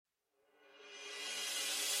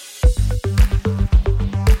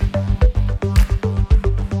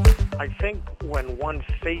think when one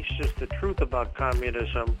faces the truth about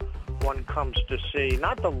communism, one comes to see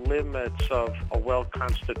not the limits of a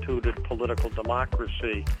well-constituted political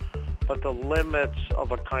democracy, but the limits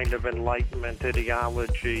of a kind of Enlightenment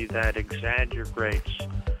ideology that exaggerates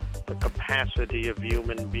the capacity of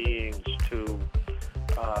human beings to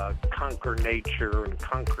conquer nature and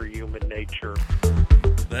conquer human nature.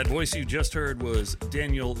 That voice you just heard was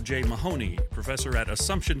Daniel J. Mahoney, professor at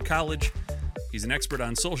Assumption College. He's an expert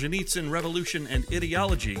on Solzhenitsyn, revolution, and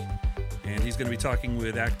ideology. And he's going to be talking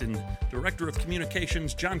with Acton Director of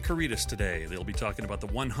Communications, John Caritas, today. They'll be talking about the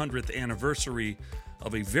 100th anniversary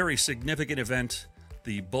of a very significant event,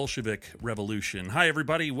 the Bolshevik Revolution. Hi,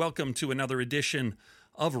 everybody. Welcome to another edition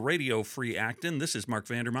of Radio Free Acton. This is Mark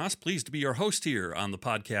Vandermas, pleased to be your host here on the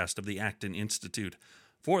podcast of the Acton Institute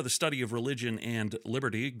for the Study of Religion and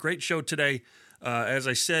Liberty. Great show today. As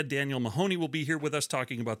I said, Daniel Mahoney will be here with us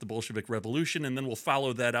talking about the Bolshevik Revolution, and then we'll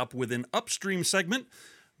follow that up with an Upstream segment.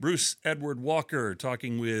 Bruce Edward Walker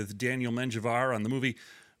talking with Daniel Menjivar on the movie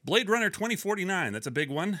Blade Runner 2049. That's a big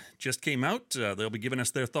one. Just came out. They'll be giving us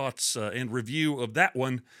their thoughts and review of that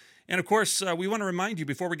one. And, of course, we want to remind you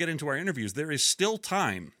before we get into our interviews, there is still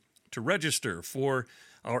time to register for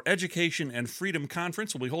our Education and Freedom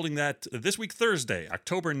Conference. We'll be holding that this week, Thursday,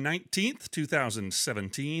 October 19th,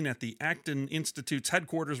 2017, at the Acton Institute's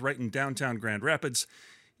headquarters right in downtown Grand Rapids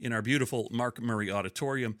in our beautiful Mark Murray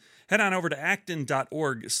Auditorium. Head on over to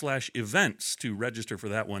acton.org/events to register for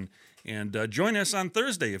that one. And join us on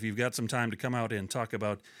Thursday if you've got some time to come out and talk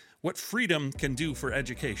about what freedom can do for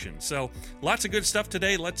education. So lots of good stuff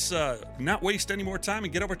today. Let's not waste any more time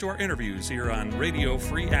and get over to our interviews here on Radio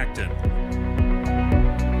Free Acton.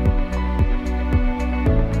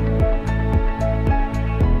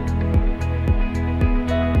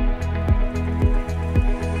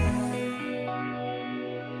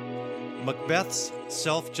 Macbeth's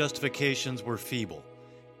self-justifications were feeble,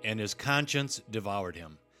 and his conscience devoured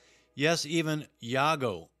him. Yes, even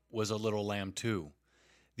Iago was a little lamb too.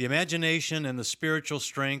 The imagination and the spiritual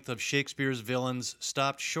strength of Shakespeare's villains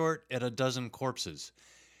stopped short at a dozen corpses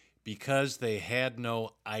because they had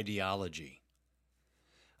no ideology.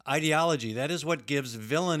 Ideology, that is what gives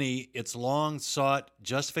villainy its long-sought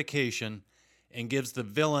justification and gives the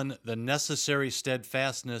villain the necessary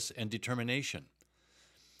steadfastness and determination.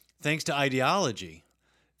 Thanks to ideology,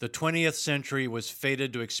 the 20th century was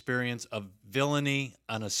fated to experience a villainy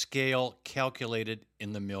on a scale calculated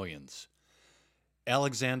in the millions.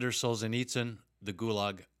 Alexander Solzhenitsyn, the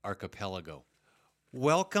Gulag Archipelago.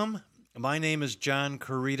 Welcome. My name is John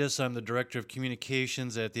Caritas. I'm the Director of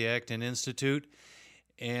Communications at the Acton Institute.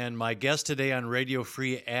 And my guest today on Radio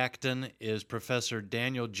Free Acton is Professor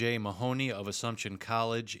Daniel J. Mahoney of Assumption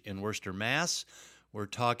College in Worcester, Mass. We're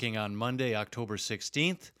talking on Monday, October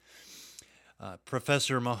 16th.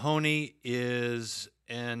 Professor Mahoney is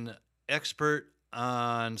an expert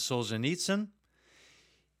on Solzhenitsyn.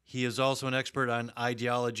 He is also an expert on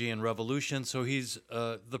ideology and revolution, so he's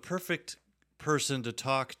the perfect person to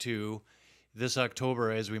talk to this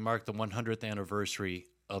October as we mark the 100th anniversary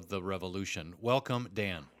of the revolution. Welcome,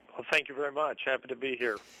 Dan. Well, thank you very much. Happy to be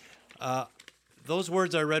here. Those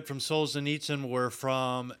words I read from Solzhenitsyn were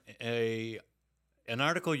from an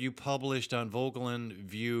article you published on Vogelin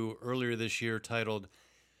View earlier this year titled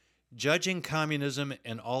Judging Communism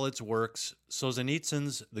and All Its Works,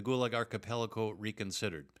 Solzhenitsyn's The Gulag Archipelago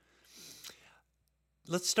Reconsidered.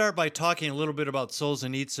 Let's start by talking a little bit about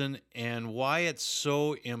Solzhenitsyn and why it's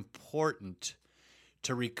so important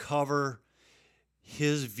to recover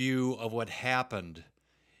his view of what happened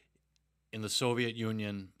in the Soviet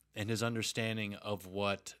Union and his understanding of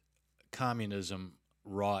what communism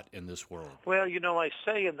wrought in this world. Well, I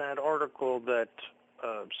say in that article that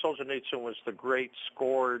Solzhenitsyn was the great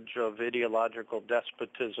scourge of ideological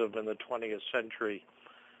despotism in the 20th century.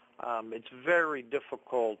 It's very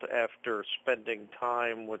difficult after spending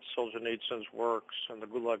time with Solzhenitsyn's works and the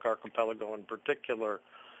Gulag Archipelago in particular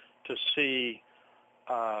to see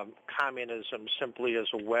communism simply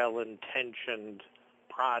as a well-intentioned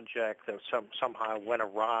project that somehow went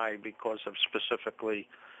awry because of specifically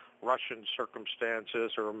Russian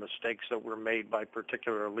circumstances or mistakes that were made by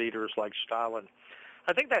particular leaders like Stalin.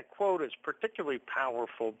 I think that quote is particularly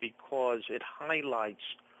powerful because it highlights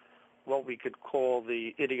what we could call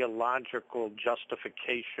the ideological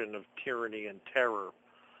justification of tyranny and terror.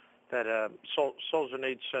 That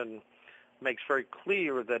Solzhenitsyn makes very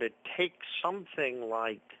clear that it takes something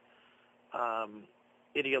like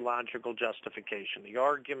ideological justification, the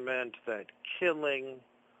argument that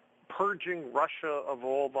purging Russia of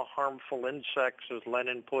all the harmful insects, as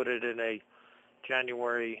Lenin put it in a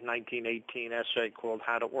January 1918 essay called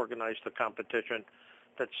How to Organize the Competition,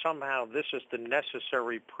 that somehow this is the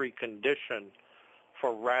necessary precondition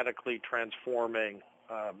for radically transforming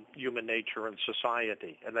human nature and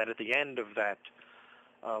society, and that at the end of that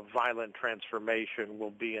violent transformation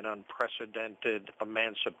will be an unprecedented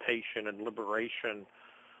emancipation and liberation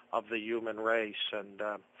of the human race. And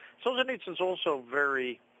Solzhenitsyn's also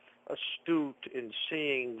very astute in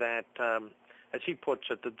seeing that, as he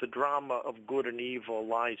puts it, that the drama of good and evil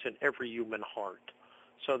lies in every human heart.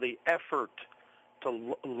 So the effort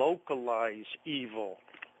to localize evil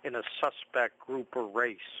in a suspect group or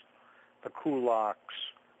race, the kulaks,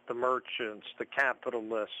 the merchants, the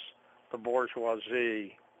capitalists, the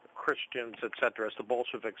bourgeoisie, the Christians, etc., as the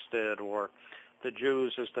Bolsheviks did, or the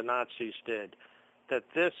Jews as the Nazis did, that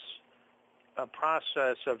this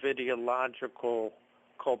process of ideological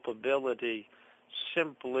culpability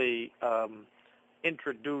simply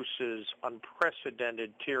introduces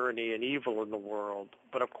unprecedented tyranny and evil in the world.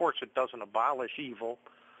 But of course it doesn't abolish evil,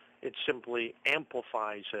 it simply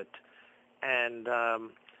amplifies it. And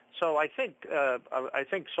so I think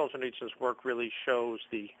Solzhenitsyn's work really shows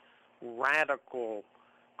the radical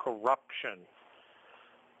corruption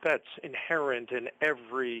that's inherent in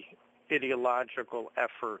every ideological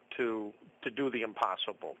effort to do the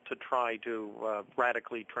impossible, to try to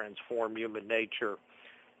radically transform human nature.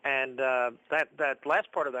 And that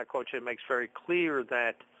last part of that quote makes very clear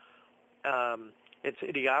that it's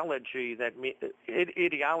ideology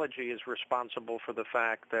ideology is responsible for the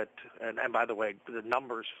fact that, and by the way, the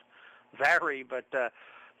numbers vary, but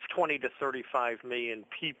 20 to 35 million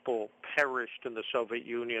people perished in the Soviet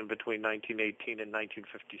Union between 1918 and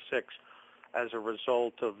 1956 as a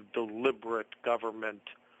result of deliberate government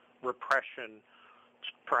repression.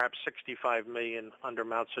 Perhaps 65 million under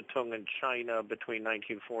Mao Zedong in China between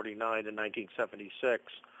 1949 and 1976.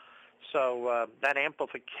 So that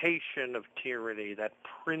amplification of tyranny, that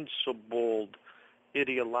principled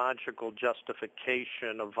ideological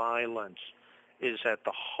justification of violence, is at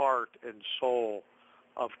the heart and soul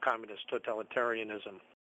of communist totalitarianism.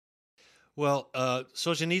 Well,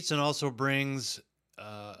 Solzhenitsyn also brings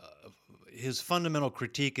his fundamental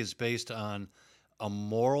critique is based on a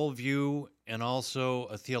moral view and also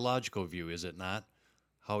a theological view, is it not?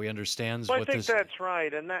 How he understands well, what I think that's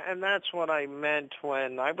right, and that's what I meant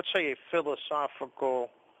when I would say a philosophical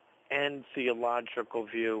and theological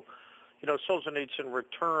view. You know, Solzhenitsyn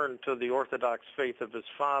returned to the Orthodox faith of his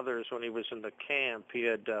fathers when he was in the camp. He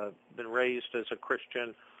had been raised as a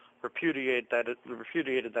Christian, repudiated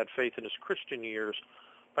that faith in his Christian years,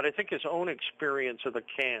 but I think his own experience of the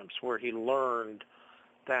camps, where he learned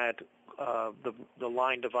that the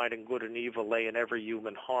line dividing good and evil lay in every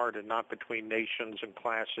human heart and not between nations and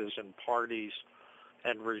classes and parties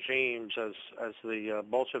and regimes, as the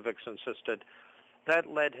Bolsheviks insisted, that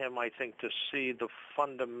led him, I think, to see the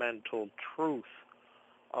fundamental truth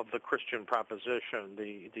of the Christian proposition,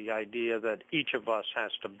 the idea that each of us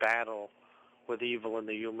has to battle with evil in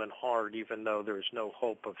the human heart, even though there's no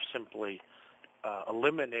hope of simply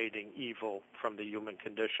eliminating evil from the human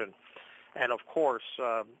condition. And of course,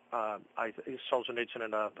 Solzhenitsyn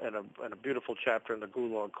in a beautiful chapter in the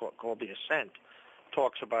Gulag called "The Ascent"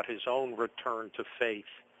 talks about his own return to faith.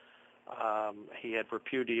 He had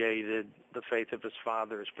repudiated the faith of his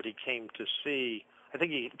fathers, but he came to see. I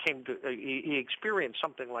think he experienced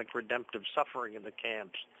something like redemptive suffering in the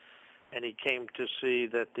camps, and he came to see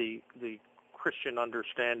that the Christian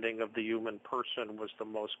understanding of the human person was the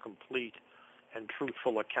most complete and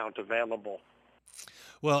truthful account available.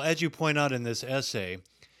 Well, as you point out in this essay,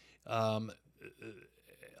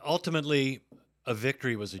 ultimately a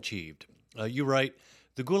victory was achieved. You write,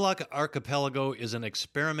 "The Gulag Archipelago is an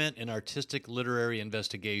experiment in artistic literary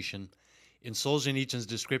investigation in Solzhenitsyn's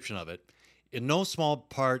description of it, in no small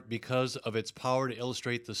part because of its power to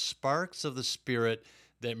illustrate the sparks of the spirit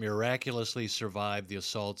that miraculously survived the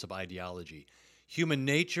assaults of ideology. Human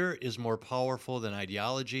nature is more powerful than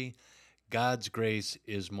ideology. God's grace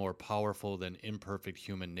is more powerful than imperfect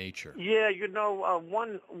human nature." Yeah, you know,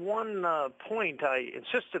 one point I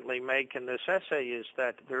insistently make in this essay is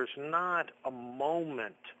that there's not a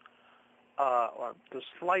moment, or the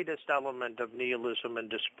slightest element of nihilism and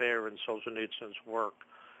despair in Solzhenitsyn's work,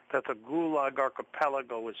 that the Gulag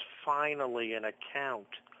Archipelago is finally an account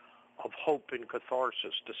of hope and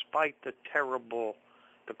catharsis, despite the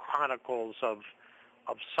chronicles of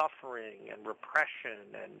suffering and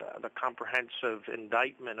repression and the comprehensive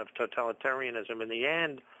indictment of totalitarianism. In the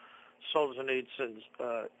end, Solzhenitsyn's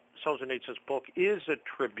book is a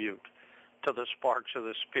tribute to the sparks of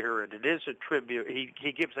the spirit. It is a tribute.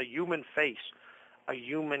 He gives a human face, a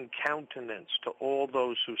human countenance to all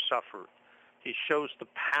those who suffered. He shows the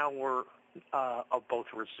power of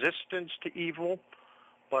both resistance to evil,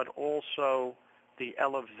 but also the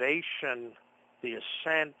elevation, the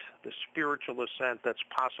ascent, the spiritual ascent that's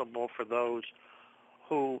possible for those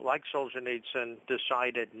who, like Solzhenitsyn,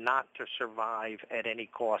 decided not to survive at any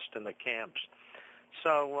cost in the camps.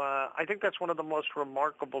 So I think that's one of the most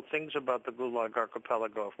remarkable things about the Gulag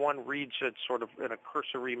Archipelago. If one reads it sort of in a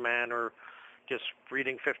cursory manner, just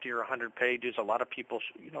reading 50 or 100 pages, a lot of people,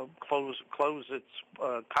 close its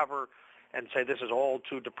cover and say this is all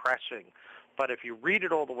too depressing. But if you read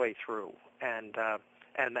it all the way through, and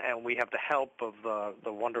we have the help of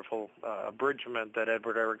the wonderful abridgment that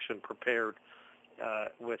Edward Erickson prepared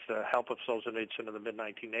with the help of Solzhenitsyn in the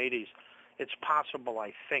mid-1980s, it's possible,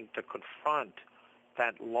 I think, to confront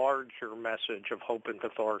that larger message of hope and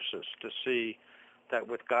catharsis, to see that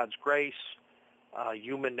with God's grace,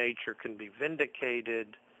 human nature can be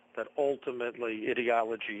vindicated, that ultimately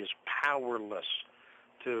ideology is powerless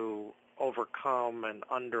to overcome and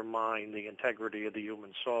undermine the integrity of the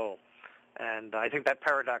human soul. And I think that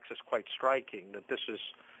paradox is quite striking, that this is,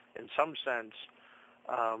 in some sense,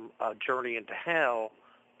 a journey into hell,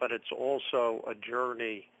 but it's also a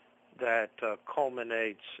journey that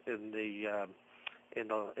culminates in the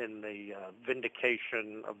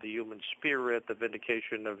vindication of the human spirit, the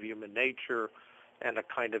vindication of human nature, and a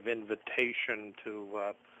kind of invitation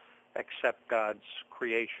to accept God's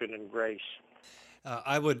creation and grace.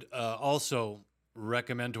 I would also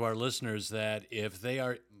recommend to our listeners that if they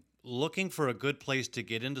are looking for a good place to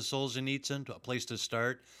get into Solzhenitsyn, a place to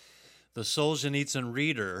start, the Solzhenitsyn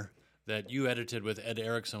Reader that you edited with Ed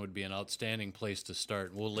Erickson would be an outstanding place to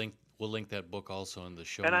start. We'll link that book also in the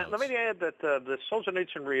show notes. And let me add that the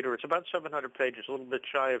Solzhenitsyn Reader, it's about 700 pages, a little bit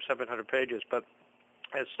shy of 700 pages, but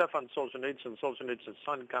as Stefan Solzhenitsyn's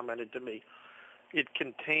son, commented to me, it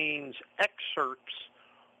contains excerpts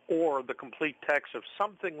or the complete text of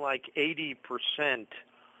something like 80%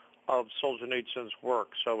 of Solzhenitsyn's work.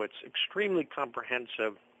 So it's extremely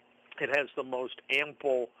comprehensive. It has the most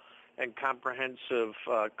ample and comprehensive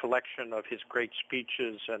collection of his great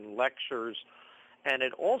speeches and lectures. And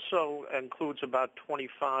it also includes about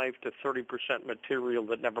 25 to 30% material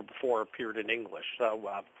that never before appeared in English. So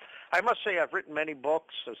I must say I've written many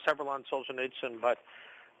books, several on Solzhenitsyn, but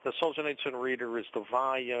the Solzhenitsyn Reader is the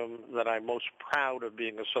volume that I'm most proud of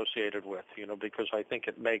being associated with, because I think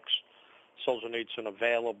it makes Solzhenitsyn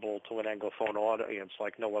available to an Anglophone audience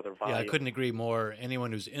like no other volume. Yeah, I couldn't agree more.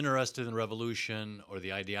 Anyone who's interested in revolution or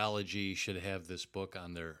the ideology should have this book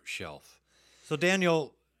on their shelf. So,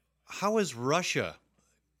 Daniel, how is Russia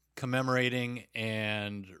commemorating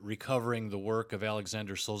and recovering the work of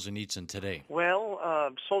Alexander Solzhenitsyn today? Well,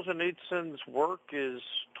 Solzhenitsyn's work is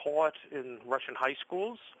taught in Russian high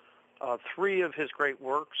schools. 3 of his great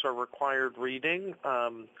works are required reading.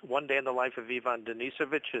 One Day in the Life of Ivan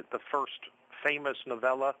Denisovich, the first famous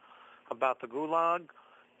novella about the Gulag,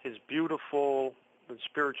 his beautiful and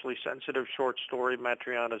spiritually sensitive short story,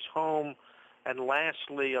 Matryona's Home, and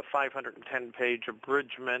lastly, a 510-page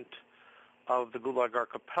abridgment of the Gulag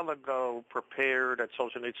Archipelago, prepared at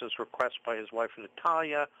Solzhenitsyn's request by his wife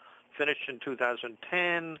Natalia, finished in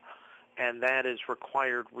 2010, and that is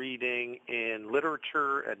required reading in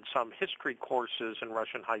literature and some history courses in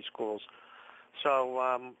Russian high schools. So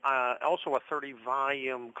also a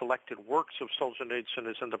 30-volume collected works of Solzhenitsyn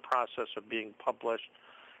is in the process of being published.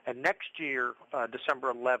 And next year,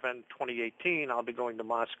 December 11, 2018, I'll be going to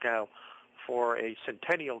Moscow for a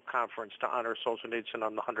centennial conference to honor Solzhenitsyn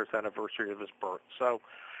on the 100th anniversary of his birth. So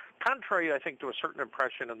contrary, I think, to a certain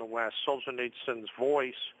impression in the West, Solzhenitsyn's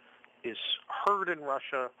voice is heard in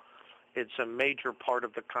Russia. It's a major part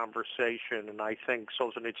of the conversation, and I think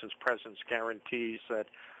Solzhenitsyn's presence guarantees that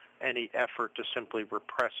any effort to simply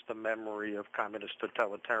repress the memory of communist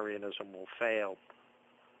totalitarianism will fail.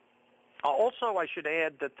 Also, I should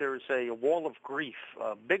add that there's a wall of grief,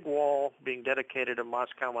 a big wall being dedicated in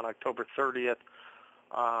Moscow on October 30th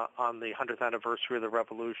on the 100th anniversary of the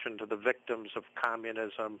revolution to the victims of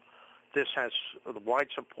communism. This has wide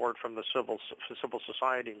support from the civil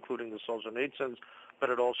society, including the Solzhenitsyns,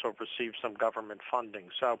 but it also receives some government funding.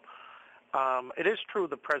 So it is true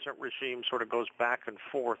the present regime sort of goes back and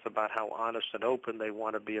forth about how honest and open they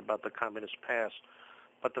want to be about the communist past,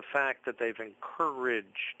 but the fact that they've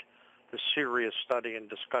encouraged the serious study and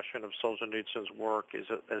discussion of Solzhenitsyn's work is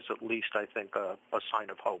at least, I think, a sign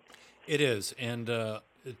of hope. It is, and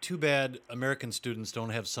too bad American students don't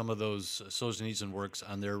have some of those Solzhenitsyn works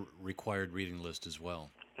on their required reading list as well.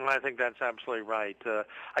 I think that's absolutely right.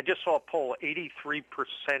 I just saw a poll, 83%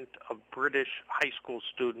 of British high school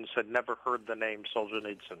students had never heard the name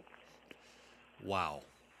Solzhenitsyn. Wow.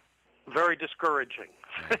 Very discouraging.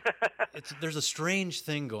 Yeah. There's a strange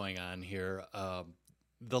thing going on here.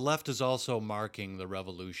 the left is also marking the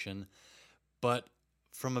revolution, but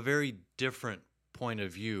from a very different point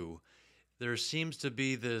of view. There seems to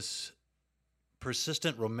be this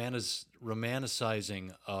persistent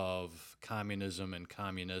romanticizing of communism and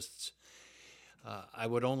communists. I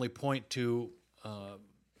would only point to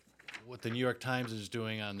what the New York Times is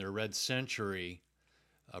doing on their Red Century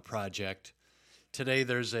project. Today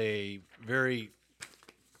there's a very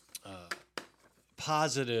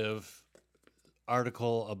positive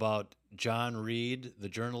article about John Reed, the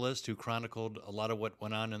journalist who chronicled a lot of what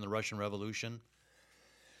went on in the Russian Revolution.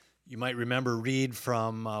 You might remember Reed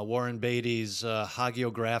from Warren Beatty's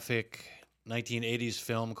hagiographic 1980s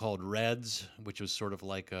film called Reds, which was sort of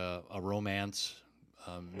like a romance.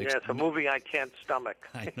 Yeah, it's a movie I can't stomach.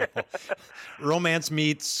 I know. Romance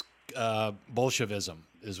meets Bolshevism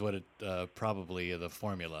is what it probably the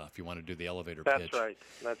formula if you want to do the elevator pitch.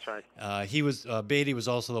 That's right. Beatty was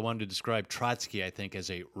also the one to describe Trotsky, I think, as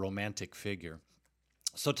a romantic figure.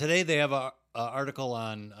 So today they have an article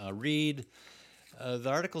on Reed. The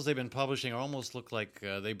articles they've been publishing almost look like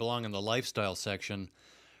they belong in the lifestyle section.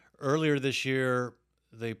 Earlier this year,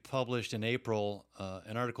 they published in April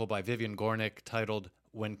an article by Vivian Gornick titled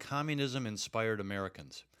 "When Communism Inspired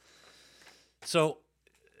Americans." So,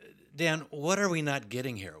 Dan, what are we not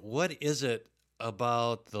getting here? What is it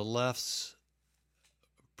about the left's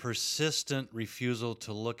persistent refusal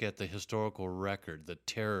to look at the historical record, the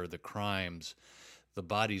terror, the crimes, the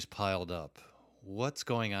bodies piled up? What's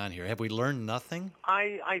going on here? Have we learned nothing?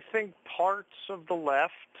 I think parts of the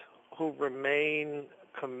left who remain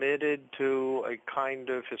committed to a kind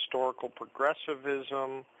of historical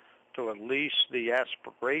progressivism, to at least the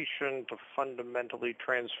aspiration to fundamentally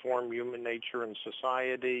transform human nature and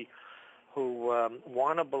society, who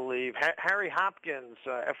want to believe. Harry Hopkins,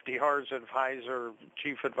 FDR's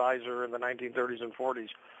chief advisor in the 1930s and 40s,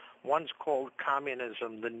 once called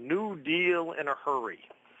communism the New Deal in a hurry.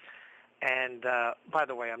 And by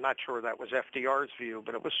the way, I'm not sure that was FDR's view,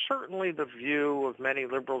 but it was certainly the view of many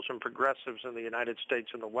liberals and progressives in the United States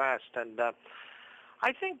and the West. And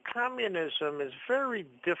I think communism is very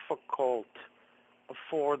difficult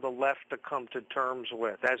for the left to come to terms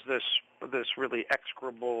with, as this really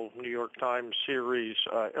execrable New York Times series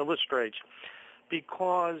illustrates,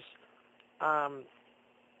 because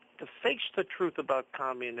to face the truth about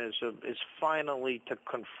communism is finally to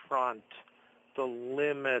confront the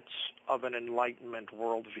limits of an Enlightenment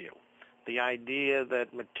worldview. The idea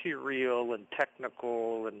that material and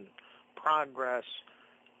technical and progress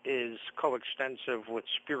is coextensive with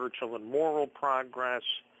spiritual and moral progress.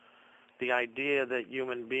 The idea that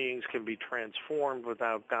human beings can be transformed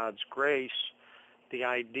without God's grace. The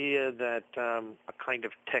idea that a kind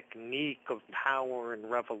of technique of power and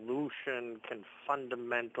revolution can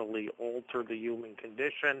fundamentally alter the human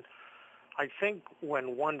condition. I think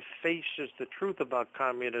when one faces the truth about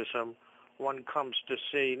communism, one comes to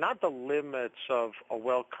see not the limits of a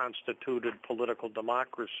well-constituted political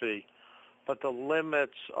democracy, but the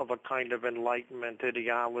limits of a kind of Enlightenment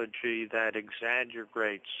ideology that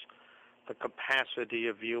exaggerates the capacity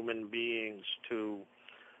of human beings to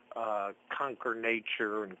conquer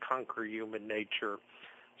nature and conquer human nature.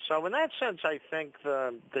 So in that sense, I think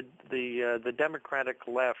the Democratic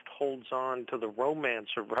left holds on to the romance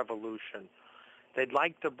of revolution. They'd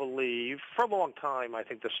like to believe, for a long time, I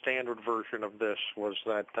think the standard version of this was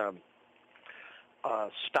that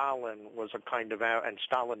Stalin was a kind of, and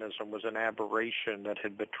Stalinism was an aberration that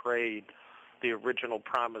had betrayed the original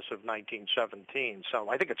promise of 1917. So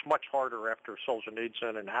I think it's much harder after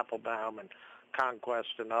Solzhenitsyn and Applebaum and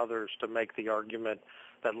Conquest and others to make the argument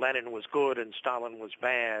that Lenin was good and Stalin was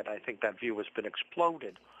bad. I think that view has been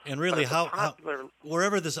exploded. And really,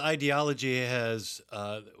 wherever this ideology has,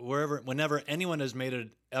 whenever anyone has made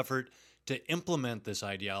an effort to implement this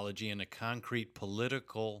ideology in a concrete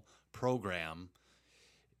political program,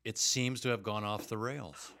 it seems to have gone off the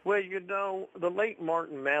rails. Well, you know, the late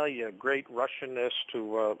Martin Malya, great Russianist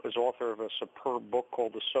who is author of a superb book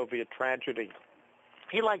called The Soviet Tragedy,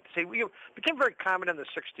 he liked to say, it became very common in the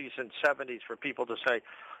 60s and 70s for people to say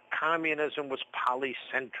communism was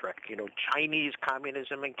polycentric. You know, Chinese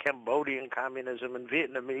communism and Cambodian communism and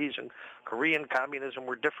Vietnamese and Korean communism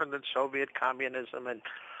were different than Soviet communism. And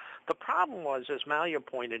the problem was, as Malya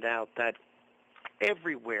pointed out, that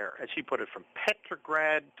everywhere, as he put it, from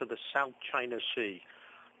Petrograd to the South China Sea,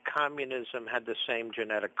 communism had the same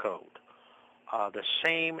genetic code, the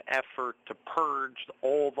same effort to purge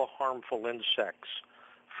all the harmful insects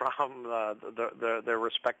from their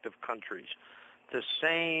respective countries, the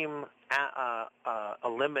same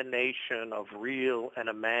elimination of real and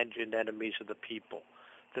imagined enemies of the people,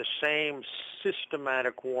 the same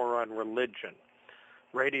systematic war on religion,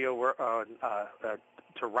 Radio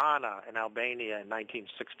Tirana in Albania in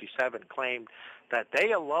 1967 claimed that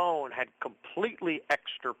they alone had completely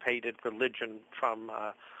extirpated religion from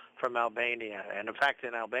Albania. And in fact,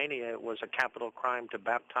 in Albania, it was a capital crime to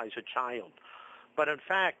baptize a child. But in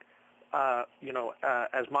fact,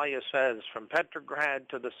 as Maya says, from Petrograd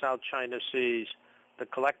to the South China Seas, the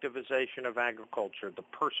collectivization of agriculture, the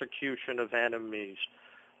persecution of enemies,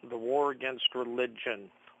 the war against religion,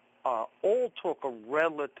 all took a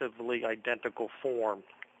relatively identical form.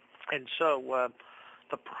 And so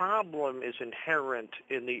the problem is inherent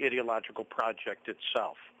in the ideological project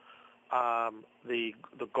itself. The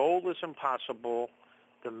goal is impossible,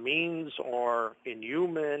 the means are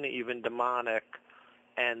inhuman, even demonic,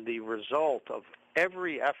 and the result of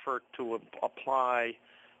every effort to apply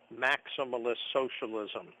maximalist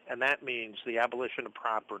socialism, and that means the abolition of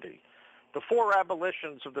property. The four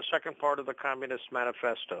abolitions of the second part of the Communist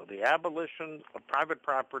Manifesto: the abolition of private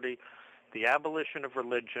property, the abolition of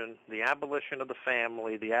religion, the abolition of the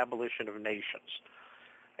family, the abolition of nations.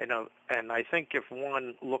 And I think if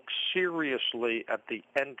one looks seriously at the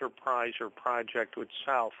enterprise or project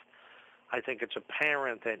itself, I think it's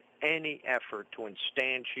apparent that any effort to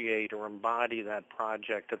instantiate or embody that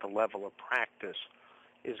project at the level of practice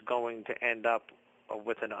is going to end up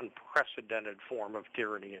with an unprecedented form of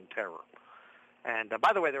tyranny and terror. And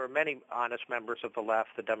by the way, there are many honest members of the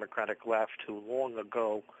left, the democratic left, who long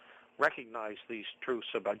ago recognized these truths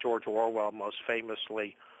about George Orwell, most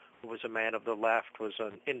famously, who was a man of the left, was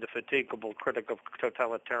an indefatigable critic of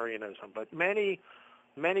totalitarianism. But many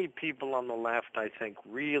people on the left, I think,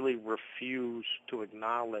 really refuse to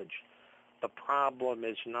acknowledge the problem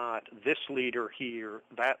is not this leader here,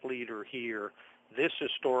 that leader here, this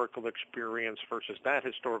historical experience versus that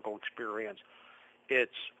historical experience.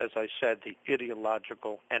 It's, as I said, the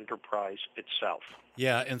ideological enterprise itself.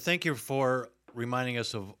 Yeah, and thank you for reminding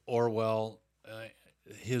us of Orwell.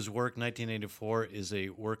 His work, 1984, is a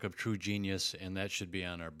work of true genius, and that should be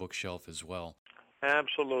on our bookshelf as well.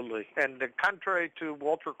 Absolutely. And contrary to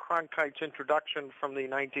Walter Cronkite's introduction from the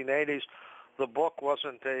 1980s, the book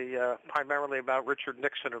wasn't primarily about Richard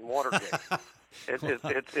Nixon and Watergate.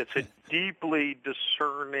 It's a deeply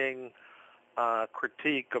discerning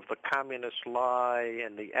critique of the communist lie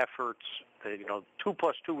and the efforts, 2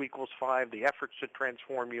 + 2 = 5, the efforts to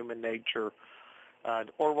transform human nature.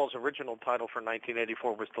 Orwell's original title for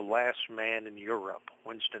 1984 was The Last Man in Europe,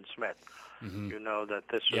 Winston Smith. Mm-hmm. You know that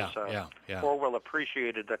this was... Orwell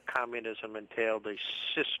appreciated that communism entailed a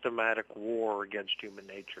systematic war against human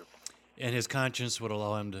nature. And his conscience would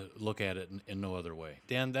allow him to look at it in no other way.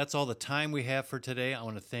 Dan, that's all the time we have for today. I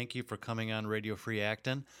want to thank you for coming on Radio Free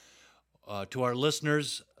Acton. To our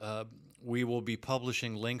listeners, we will be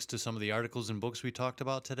publishing links to some of the articles and books we talked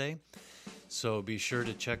about today, so be sure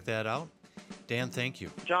to check that out. Dan, thank you.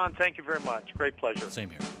 John, thank you very much. Great pleasure. Same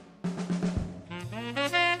here.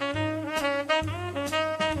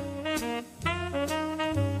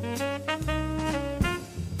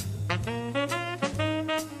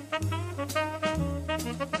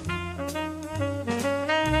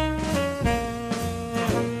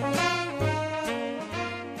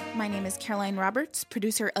 My name is Caroline Roberts,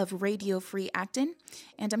 producer of Radio Free Acton,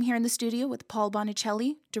 and I'm here in the studio with Paul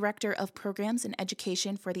Bonicelli, Director of Programs and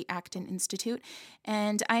Education for the Acton Institute.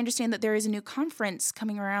 And I understand that there is a new conference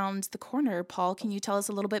coming around the corner. Paul, can you tell us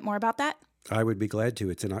a little bit more about that? I would be glad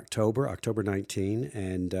to. It's in October 19,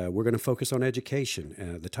 and we're going to focus on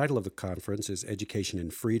education. The title of the conference is Education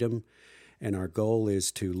and Freedom, and our goal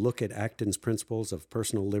is to look at Acton's principles of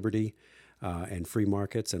personal liberty and free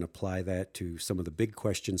markets and apply that to some of the big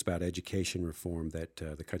questions about education reform that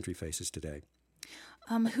the country faces today.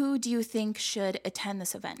 Who do you think should attend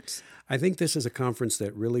this event? I think this is a conference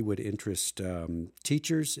that really would interest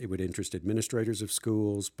teachers. It would interest administrators of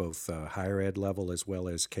schools, both higher ed level as well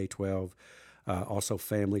as K-12. Also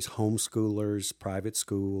families, homeschoolers, private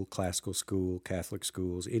school, classical school, Catholic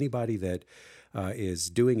schools, anybody that is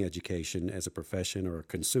doing education as a profession or a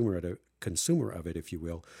consumer of it, if you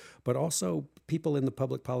will, but also people in the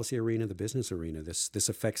public policy arena, the business arena. This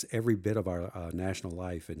affects every bit of our national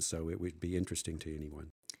life, and so it would be interesting to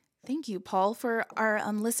anyone. Thank you, Paul. For our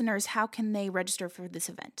listeners, how can they register for this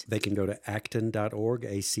event? They can go to acton.org,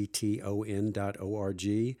 acton.org,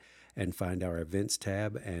 and find our events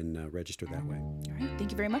tab and register that way. All right.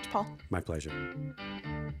 Thank you very much, Paul. My pleasure.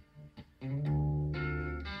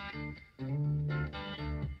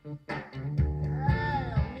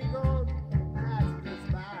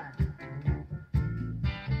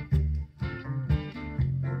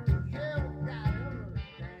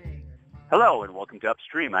 Hello and welcome to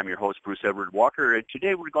Upstream. I'm your host, Bruce Edward Walker, and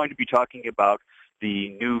today we're going to be talking about the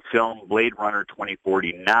new film Blade Runner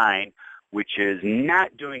 2049, which is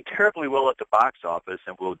not doing terribly well at the box office,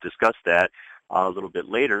 and we'll discuss that a little bit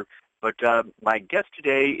later. But my guest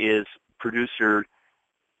today is producer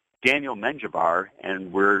Daniel Menjivar,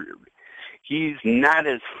 and he's not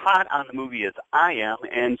as hot on the movie as I am,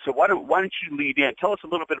 and so why don't you lead in? Tell us a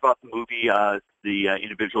little bit about the movie, the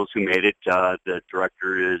individuals who made it. The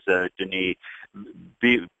director is Denis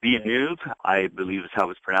Villeneuve, I believe is how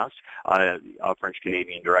it's pronounced, a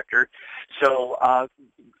French-Canadian director. So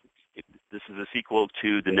this is a sequel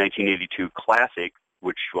to the 1982 classic,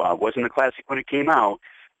 which wasn't a classic when it came out,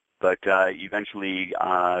 but eventually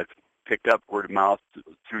picked up word of mouth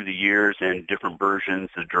through the years and different versions,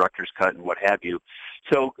 the director's cut and what have you.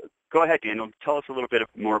 So go ahead, Daniel. Tell us a little bit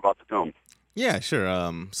more about the film. Yeah, sure.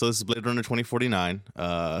 So this is Blade Runner 2049,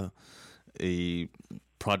 a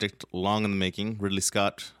project long in the making. Ridley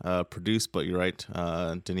Scott produced, but you're right,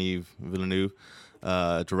 Denis Villeneuve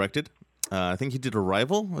directed. I think he did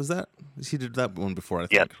Arrival. He did that one before, I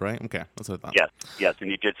think, yes. Right? Okay, that's what I thought. Yes, and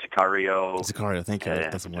he did Sicario. Sicario, thank you.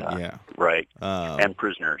 That's the one, yeah. Right, and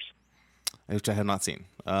Prisoners. Which I have not seen.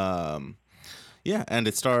 Yeah, and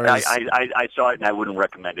it stars... I saw it, and I wouldn't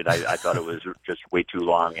recommend it. I thought it was just way too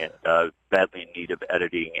long and badly in need of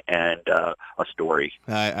editing and a story.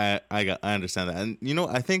 I understand that, and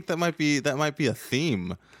I think that might be a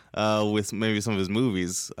theme with maybe some of his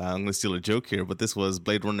movies. I'm going to steal a joke here, but this was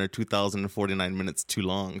Blade Runner 2049 minutes too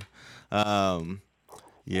long.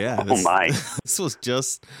 Yeah. This was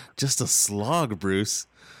just a slog, Bruce.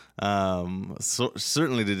 So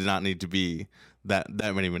certainly did not need to be that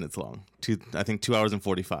many minutes long. I think 2 hours and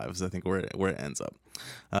 45 is I think where it ends up.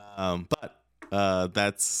 But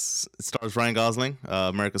it stars Ryan Gosling,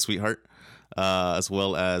 America's Sweetheart, as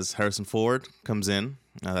well as Harrison Ford comes in.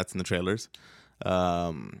 That's in the trailers.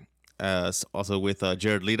 Also with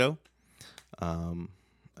Jared Leto,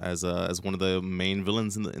 as one of the main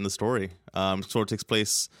villains in the story. Sort of takes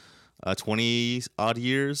place 20 odd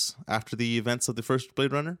years after the events of the first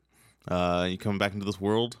Blade Runner. You come back into this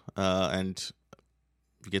world, and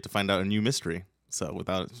you get to find out a new mystery. So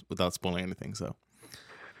without spoiling anything, so.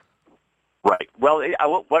 Right. Well,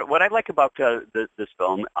 what I like about this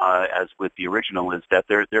film, as with the original, is that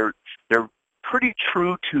they're pretty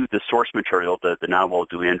true to the source material, the novel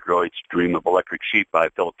 "Do Androids Dream of Electric Sheep" by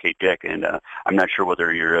Philip K. Dick. And I'm not sure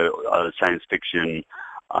whether you're a science fiction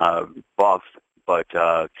buff, but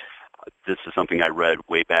this is something I read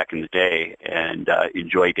way back in the day and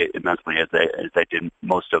enjoyed it immensely, as I did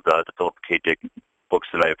most of the Philip K. Dick books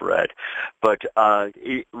that I've read. But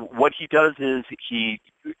what he does is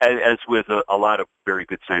as with a lot of very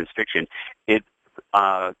good science fiction, it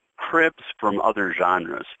cribs from other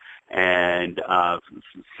genres, and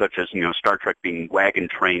such as Star Trek being wagon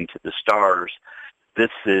train to the stars.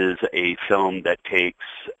 This is a film that takes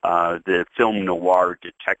the film noir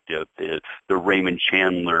detective, the Raymond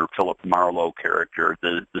Chandler, Philip Marlowe character,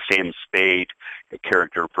 the Sam Spade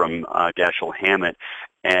character from Dashiell Hammett,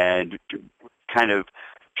 and kind of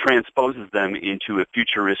transposes them into a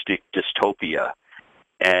futuristic dystopia.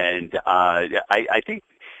 And I think,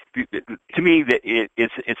 to me, that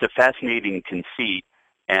it's a fascinating conceit.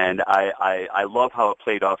 And I love how it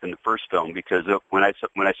played off in the first film, because when I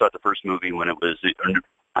saw the first movie, when it was,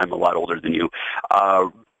 I'm a lot older than you,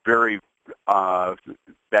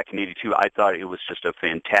 back in '82, I thought it was just a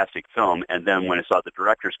fantastic film. And then when I saw the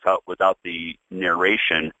director's cut without the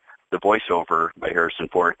narration, the voiceover by Harrison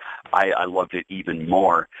Ford, I loved it even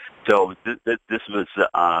more. So this was,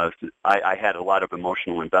 I had a lot of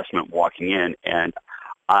emotional investment walking in, and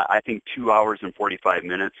I think 2 hours and 45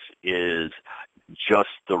 minutes is just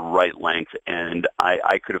the right length, and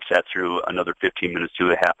I could have sat through another 15 minutes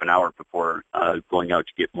to a half an hour before going out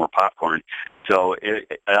to get more popcorn. So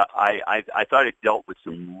I thought it dealt with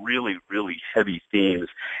some really, really heavy themes,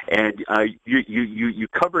 and you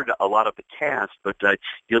covered a lot of the cast, but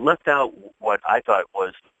you left out what I thought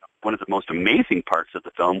was one of the most amazing parts of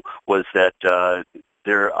the film, was that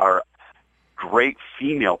there are great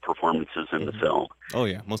female performances in the film. Oh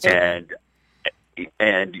yeah, most certainly.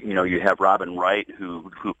 And you have Robin Wright,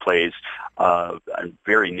 who plays a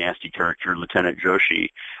very nasty character, Lieutenant Joshi,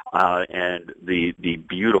 and the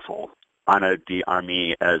beautiful Ana de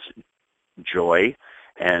Armas as Joy,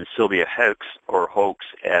 and Sylvia Hoeks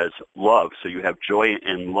as Love. So you have Joy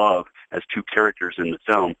and Love as two characters in the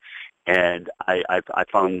film, and I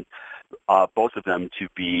found both of them to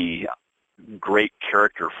be great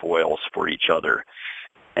character foils for each other.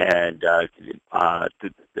 And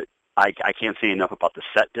I can't say enough about the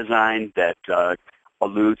set design that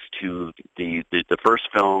alludes to the first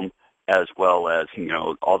film, as well as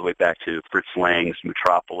all the way back to Fritz Lang's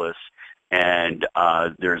Metropolis And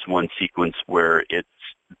there's one sequence where it's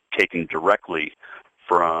taken directly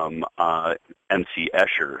from M.C.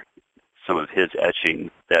 Escher, some of his etching,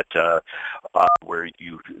 that where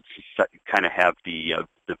you kind of have the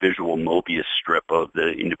visual Mobius strip of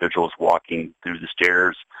the individuals walking through the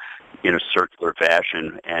stairs in a circular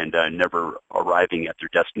fashion and never arriving at their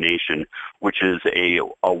destination, which is a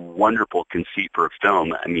wonderful conceit for a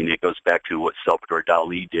film. I mean, it goes back to what Salvador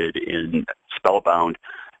Dali did in Spellbound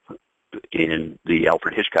in the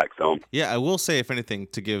Alfred Hitchcock film. Yeah, I will say, if anything,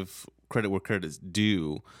 to give credit where credit is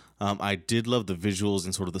due, I did love the visuals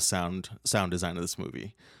and sort of the sound design of this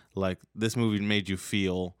movie. Like, this movie made you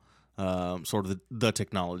feel sort of the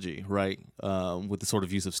technology, right? With the sort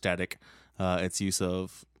of use of static, its use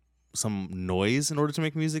of some noise in order to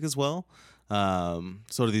make music as well.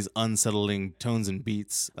 Sort of these unsettling tones and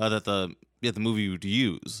beats that the movie would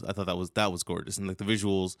use. I thought that was gorgeous, and like the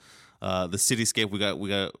visuals, the cityscape we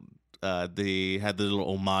got. They had the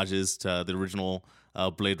little homages to the original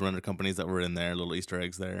Blade Runner companies that were in there, little Easter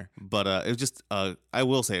eggs there. But it was just, I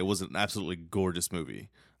will say, it was an absolutely gorgeous movie.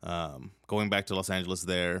 Going back to Los Angeles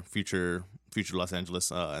there, future Los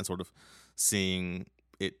Angeles, and sort of seeing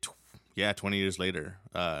it, 20 years later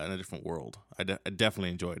in a different world. I definitely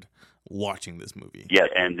enjoyed watching this movie. Yeah,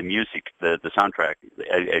 and the music, the soundtrack,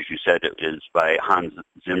 as you said, is by Hans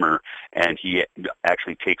Zimmer, and he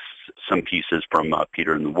actually takes some pieces from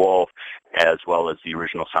Peter and the Wolf, as well as the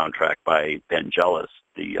original soundtrack by Ben Jealous,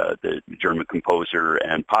 the German composer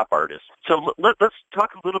and pop artist. So let's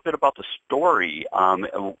talk a little bit about the story.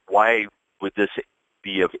 Why would this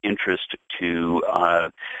be of interest to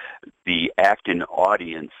the Acton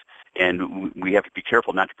audience? And we have to be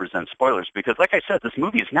careful not to present spoilers because, like I said, this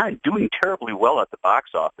movie is not doing terribly well at the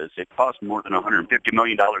box office. It cost more than $150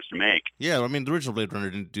 million to make. Yeah, I mean, the original Blade Runner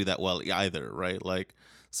didn't do that well either, right? Like,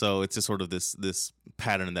 so it's just sort of this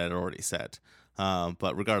pattern that it already set.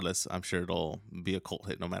 But regardless, I'm sure it'll be a cult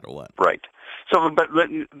hit no matter what. Right. So, but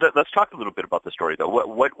let's talk a little bit about the story, though.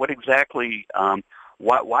 What exactly?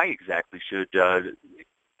 Why exactly should the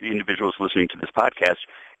individuals listening to this podcast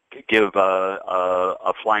give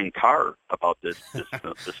a flying car about this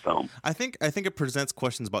film? I think it presents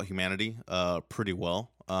questions about humanity pretty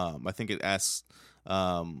well. I think it asks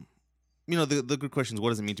the good questions: what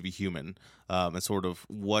does it mean to be human, and sort of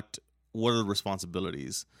what are the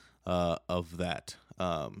responsibilities of that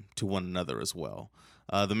to one another as well.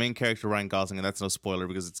 The main character, Ryan Gosling, and that's no spoiler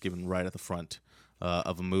because it's given right at the front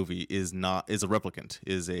of a movie, is a replicant,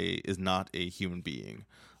 is not a human being.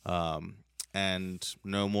 And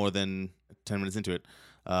no more than 10 minutes into it,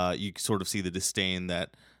 you sort of see the disdain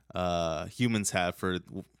that humans have for,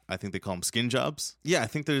 I think they call them skin jobs. Yeah, I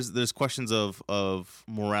think there's questions of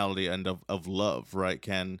morality and of love, right?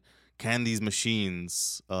 Can these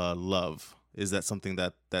machines love? Is that something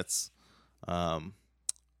that's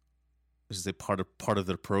is a part of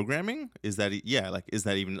their programming? Is that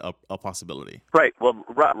even a possibility? Right. Well,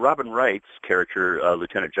 Robin Wright's character,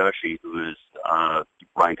 Lieutenant Joshi, who is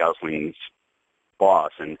Ryan Gosling's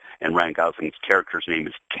boss, and Ryan Gosling's character's name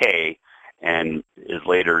is K, and is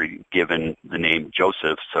later given the name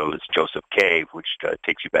Joseph, so it's Joseph K, which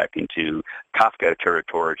takes you back into Kafka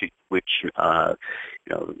territory, which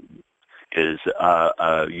is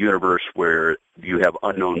a universe where you have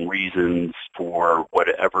unknown reasons for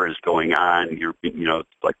whatever is going on.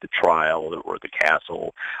 Like the trial or the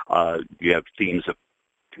castle. You have themes of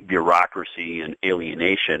bureaucracy and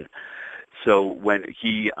alienation. So when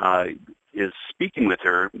he is speaking with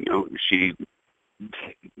her, she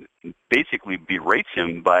basically berates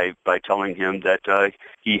him by telling him that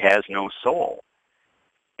he has no soul.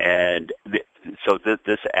 And so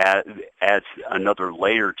this adds another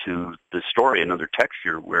layer to the story, another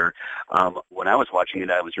texture, where when I was watching it,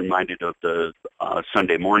 I was reminded of the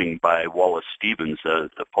Sunday Morning by Wallace Stevens, the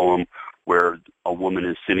poem where a woman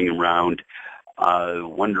is sitting around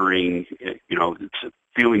wondering,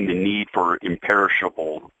 feeling the need for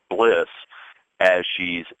imperishable bliss as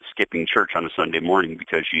she's skipping church on a Sunday morning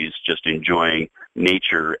because she's just enjoying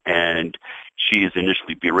nature. And she is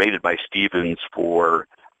initially berated by Stevens for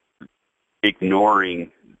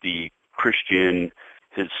ignoring the Christian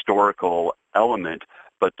historical element,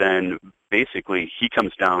 but then basically he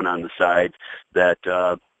comes down on the side that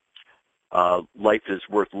life is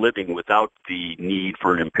worth living without the need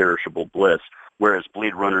for an imperishable bliss, whereas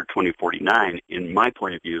Blade Runner 2049, in my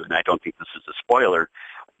point of view, and I don't think this is a spoiler,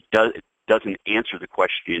 doesn't answer the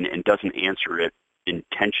question and doesn't answer it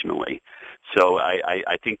intentionally. So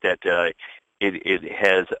I think that it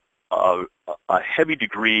has a heavy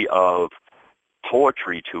degree of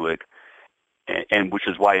poetry to it, and which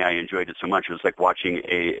is why I enjoyed it so much. It was like watching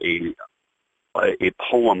a a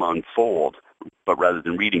poem unfold, but rather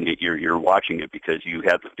than reading it, you're watching it, because you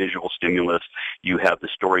have the visual stimulus, you have the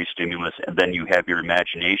story stimulus, and then you have your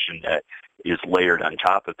imagination that is layered on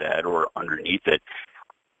top of that or underneath it.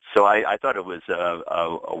 So I thought it was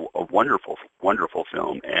a wonderful, wonderful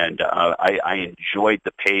film, and I enjoyed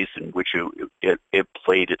the pace in which it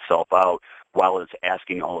played itself out while it's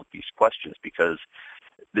asking all of these questions, because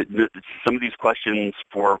some of these questions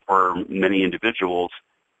for many individuals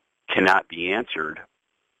cannot be answered,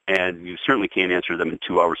 and you certainly can't answer them in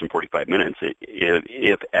 2 hours and 45 minutes,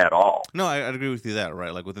 if at all. No, I agree with you that,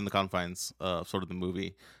 right? Like within the confines of sort of the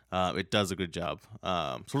movie, it does a good job.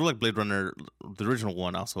 Sort of like Blade Runner, the original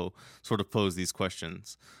one, also sort of posed these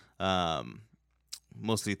questions,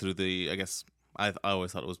 mostly through I guess, I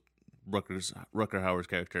always thought it was Rutger Hauer's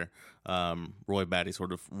character, Roy Batty,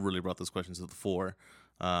 sort of really brought those questions to the fore.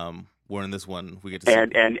 Where in this one we get to see...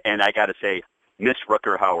 And I got to say, missed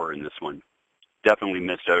Rutger Hauer in this one. Definitely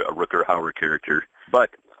missed a Rutger Hauer character. But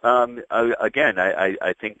again,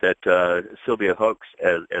 I think that Sylvia Hoeks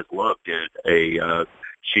as Love did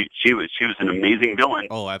she was an amazing villain.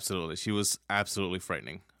 Oh, absolutely, she was absolutely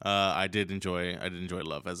frightening. I did enjoy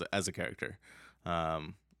Love as a character.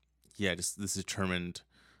 Just this determined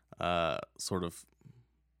sort of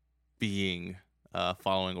being,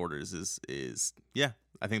 following orders is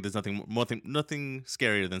I think there's nothing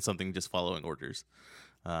scarier than something just following orders.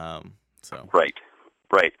 So right.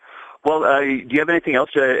 Well, do you have anything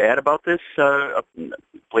else to add about this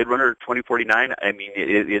Blade Runner 2049? I mean,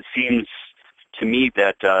 it seems to me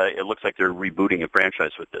that it looks like they're rebooting a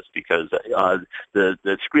franchise with this, because the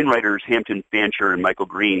screenwriters Hampton Fancher and Michael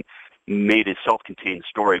Green made a self-contained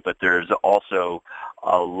story, but there's also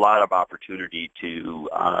a lot of opportunity to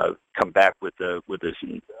come back with a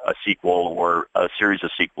sequel or a series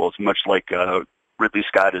of sequels, much like Ridley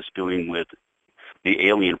Scott is doing with the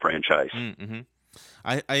Alien franchise. Mm-hmm.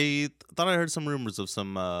 I thought I heard some rumors of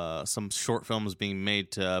some short films being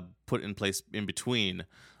made to put in place in between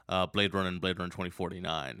Blade Runner and Blade Runner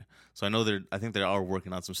 2049. So I think they are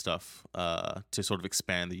working on some stuff to sort of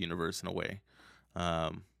expand the universe in a way.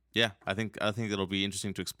 I think it'll be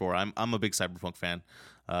interesting to explore. I'm a big cyberpunk fan,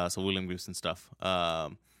 so William Gibson stuff.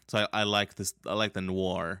 So I like this. I like the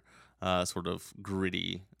noir, sort of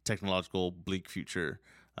gritty, technological, bleak future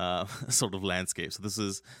sort of landscape. So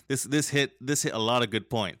this hit a lot of good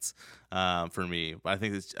points for me. But I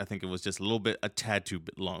think it was just a tad too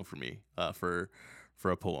long for me for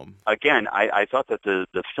a poem. Again, I thought that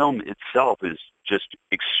the film itself is just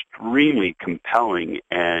extremely compelling,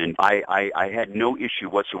 and I had no issue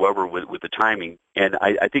whatsoever with the timing. And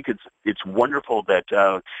I think it's wonderful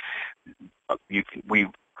that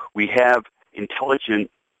we have intelligent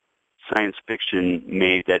science fiction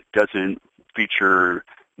made that doesn't feature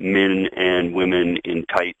men and women in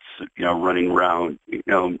tights, running around,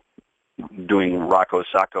 doing Rocco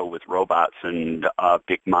Sacco with robots and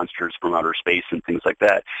big monsters from outer space and things like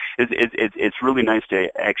that. It's really nice to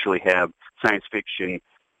actually have science fiction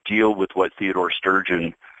deal with what Theodore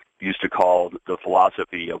Sturgeon used to call the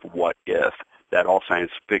philosophy of what if, that all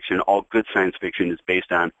good science fiction is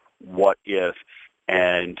based on what if,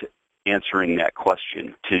 and answering that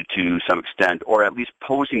question to some extent, or at least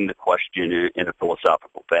posing the question in a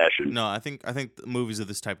philosophical fashion. No, I think movies of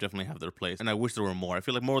this type definitely have their place, and I wish there were more. I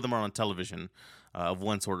feel like more of them are on television of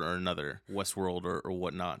one sort or another, Westworld or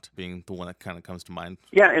whatnot being the one that kind of comes to mind.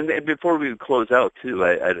 Yeah, and before we close out, too,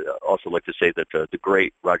 I'd also like to say that the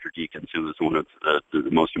great Roger Deakins, who is one of the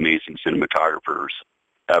most amazing cinematographers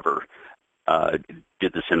ever,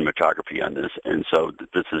 did the cinematography on this, and so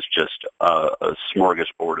this is just a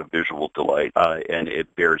smorgasbord of visual delight, and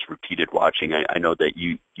it bears repeated watching. I know that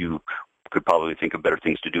you could probably think of better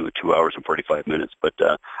things to do with 2 hours and 45 minutes, but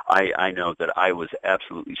I know that I was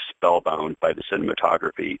absolutely spellbound by the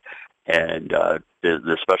cinematography, and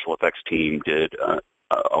the special effects team did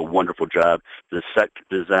a wonderful job. The set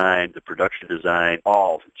design, the production design,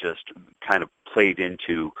 all just kind of played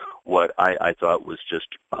into what I thought was just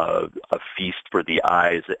a feast for the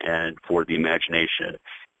eyes and for the imagination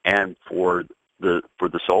and for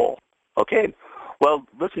the soul. Okay. Well,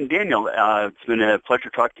 listen, Daniel, it's been a pleasure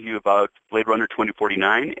talking to you about Blade Runner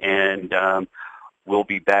 2049, and we'll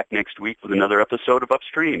be back next week with another episode of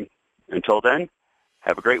Upstream. Until then,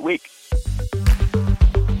 have a great week.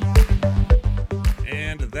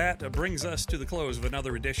 And that brings us to the close of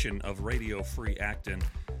another edition of Radio Free Acton.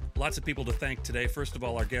 Lots of people to thank today. First of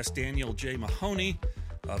all, our guest, Daniel J. Mahoney,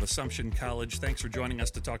 of Assumption College. Thanks for joining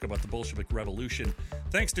us to talk about the Bolshevik Revolution.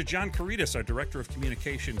 Thanks to John Caritas, our Director of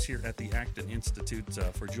Communications here at the Acton Institute,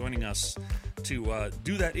 for joining us to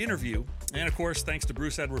do that interview. And, of course, thanks to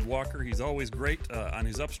Bruce Edward Walker. He's always great on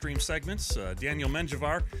his Upstream segments. Daniel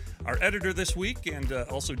Menjivar, our editor this week, and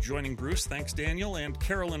also joining Bruce. Thanks, Daniel. And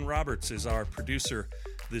Carolyn Roberts is our producer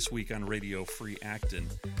this week on Radio Free Acton.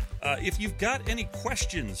 If you've got any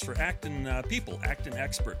questions for Acton people, Acton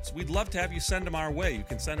experts, we'd love to have you send them our way. You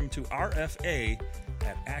can send them to rfa@acton.org.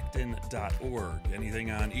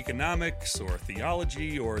 Anything on economics or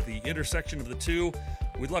theology or the intersection of the two,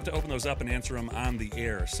 we'd love to open those up and answer them on the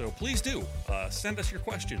air. So please do send us your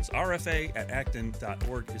questions.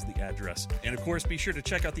 rfa@acton.org is the address. And of course, be sure to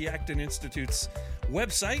check out the Acton Institute's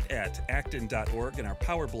website at acton.org and our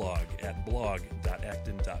power blog at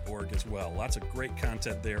blog.acton.org as well. Lots of great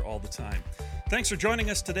content there all the time. Thanks for joining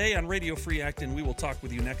us today on Radio Free Acton. We will talk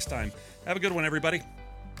with you next time. Have a good one, everybody.